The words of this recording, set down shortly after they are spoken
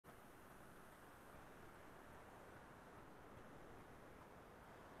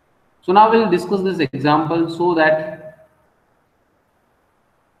So now we'll discuss this example so that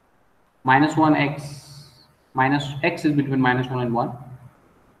minus 1x minus x is between minus 1 and 1.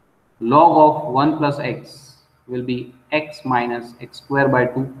 Log of 1 plus x will be x minus x square by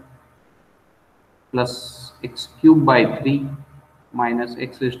 2 plus x cube by 3 minus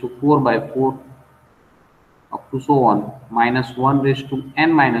x raised to 4 by 4 up to so on minus 1 raised to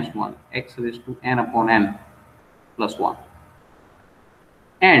n minus 1 x raised to n upon n plus 1.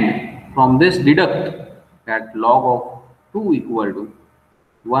 And from this deduct that log of 2 equal to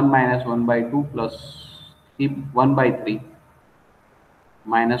 1 minus 1 by 2 plus 1 by 3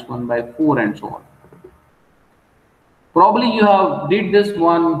 minus 1 by 4 and so on. Probably you have did this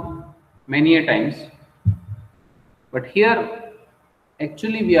one many a times, but here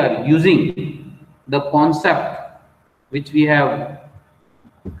actually we are using the concept which we have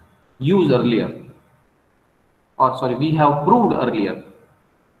used earlier, or sorry, we have proved earlier.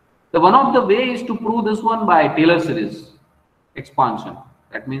 The one of the way is to prove this one by Taylor series expansion.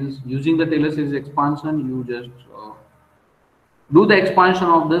 That means using the Taylor series expansion, you just do the expansion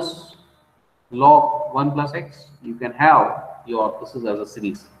of this log 1 plus x. You can have your this is as a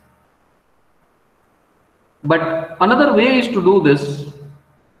series. But another way is to do this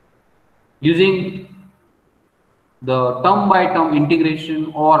using the term by term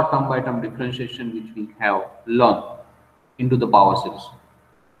integration or term by term differentiation, which we have learned into the power series.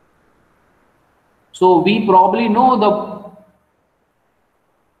 So we probably know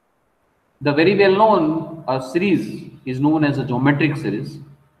the very well known series is known as a geometric series.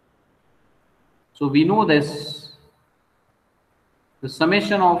 So we know this, the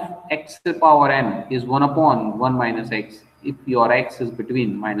summation of x to the power n is 1 upon 1 minus x if your x is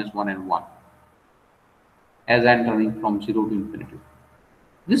between minus 1 and 1 as n turning from 0 to infinity.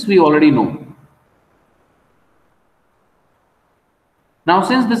 This we already know. Now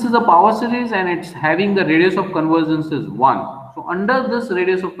since this is a power series and it's having the radius of convergence is 1, so under this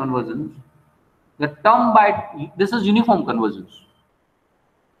radius of convergence, the term by this is uniform convergence,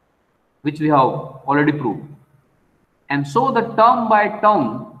 which we have already proved. And so the term by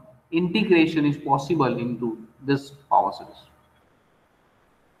term integration is possible into this power series.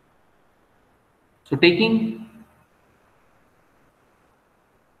 So taking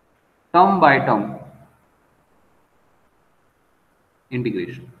term by term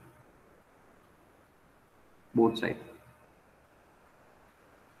integration, both sides,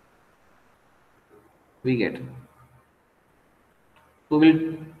 we get. So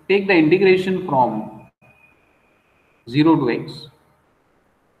we'll take the integration from 0 to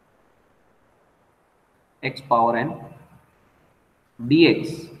x power n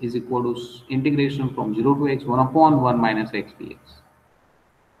dx is equal to integration from 0 to x 1 upon 1 minus x dx.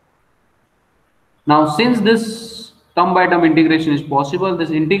 Now since this term by term integration is possible,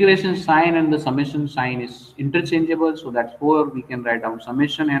 this integration sign and the summation sign is interchangeable, so that's where we can write down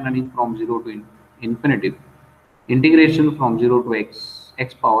summation and running from 0 to infinity integration from 0 to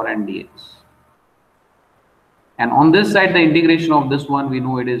x power n dx. And on this side, the integration of this one, we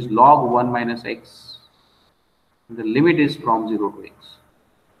know it is log 1 minus x. The limit is from 0 to x.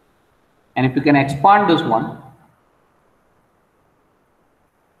 And if you can expand this one,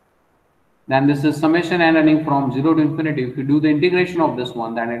 then this is summation n running from 0 to infinity. If you do the integration of this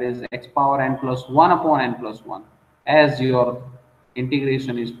one, then it is x power n plus 1 upon n plus 1. As your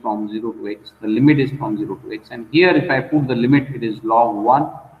integration is from 0 to x, the limit is from 0 to x. And here, if I put the limit, it is log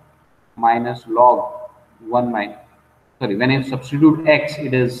 1 minus log 1 minus, sorry, when I substitute x,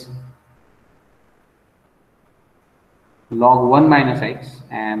 it is log 1 minus x,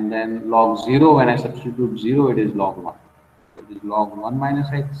 and then log 0, when I substitute 0, it is log 1. So it is log 1 minus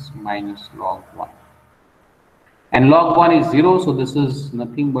x minus log 1. And log 1 is 0, so this is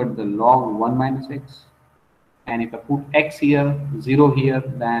nothing but the log 1 minus x. And if I put x here, 0 here,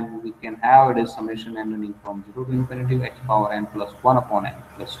 then we can have it is summation n running from 0 to infinity x power n plus 1 upon n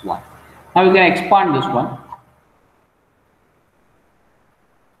plus 1. Now we can expand this one.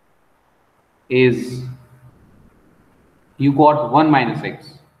 Is you got 1 minus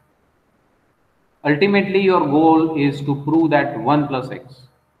x. Ultimately, your goal is to prove that 1 plus x.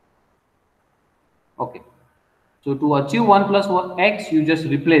 Okay. So to achieve 1 plus x, you just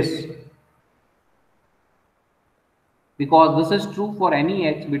replace, because this is true for any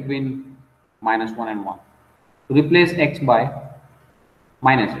x between minus 1 and 1. Replace x by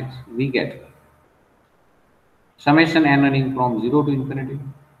minus x. We get summation n running from 0 to infinity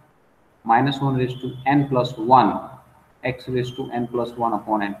minus 1 raised to n plus 1 x raised to n plus 1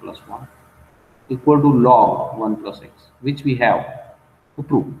 upon n plus 1 equal to log 1 plus x, which we have to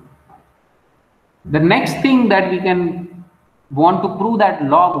prove. The next thing that we can want to prove that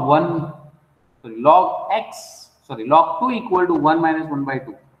log 2 equal to 1 minus 1 by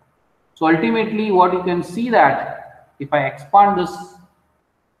 2. So ultimately what you can see that if I expand this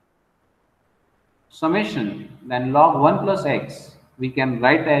summation, then log 1 plus x we can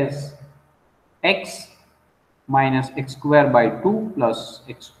write as x minus x square by 2 plus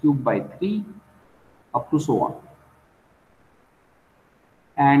x cube by 3 up to so on.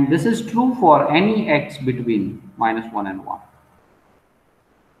 And this is true for any x between minus 1 and 1.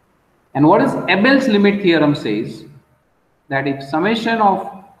 And what is Abel's limit theorem says that if summation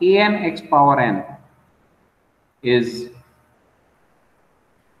of an x power n is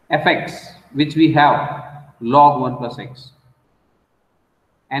fx, which we have log 1 plus x,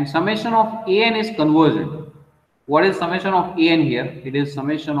 and summation of an is convergent. What is summation of an here? It is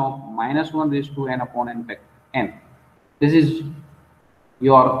summation of minus 1 raised to n upon n factor n. This is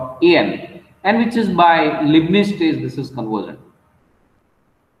your an, and which is by Leibniz test this is convergent.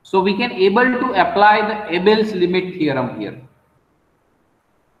 So we can able to apply the Abel's limit theorem here.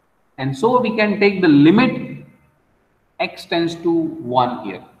 And so we can take the limit x tends to 1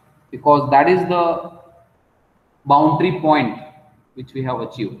 here, because that is the boundary point which we have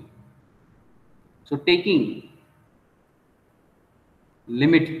achieved. So taking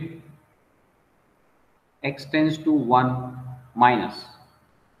limit x tends to 1 minus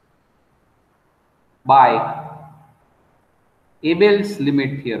by Abel's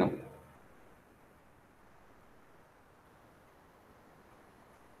limit theorem,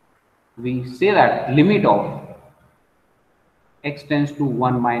 we say that limit of x tends to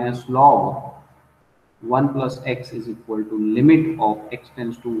 1 minus log 1 plus x is equal to limit of x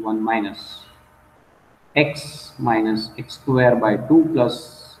tends to 1 minus x square by 2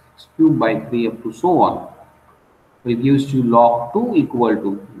 plus x cube by 3 up to so on, will gives you log 2 equal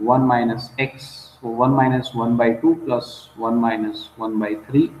to 1 minus x. So 1 minus 1 by 2 plus 1 minus 1 by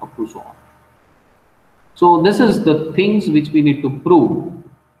 3 up to so on. So this is the things which we need to prove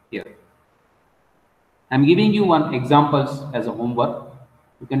here. I'm giving you one examples as a homework.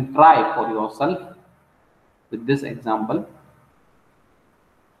 You can try for yourself with this example.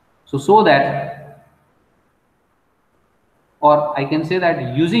 So that, or I can say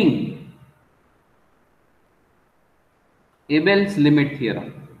that using Abel's limit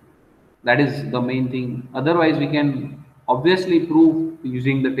theorem, that is the main thing. Otherwise we can obviously prove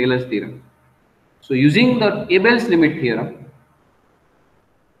using the Taylor's theorem. So using the Abel's limit theorem,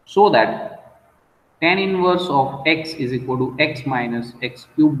 so that tan inverse of x is equal to x minus x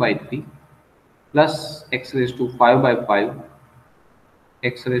cube by 3 plus x raised to 5 by 5,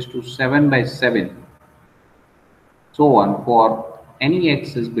 x raised to 7 by 7, so on for any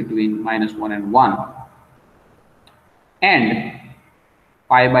x is between minus 1 and 1, and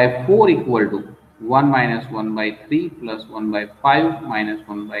pi by 4 equal to 1 minus 1 by 3 plus 1 by 5 minus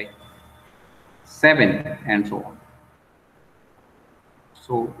 1 by 7 and so on.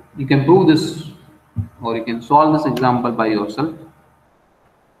 So you can prove this, or you can solve this example by yourself.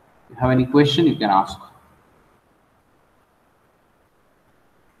 If you have any question, you can ask.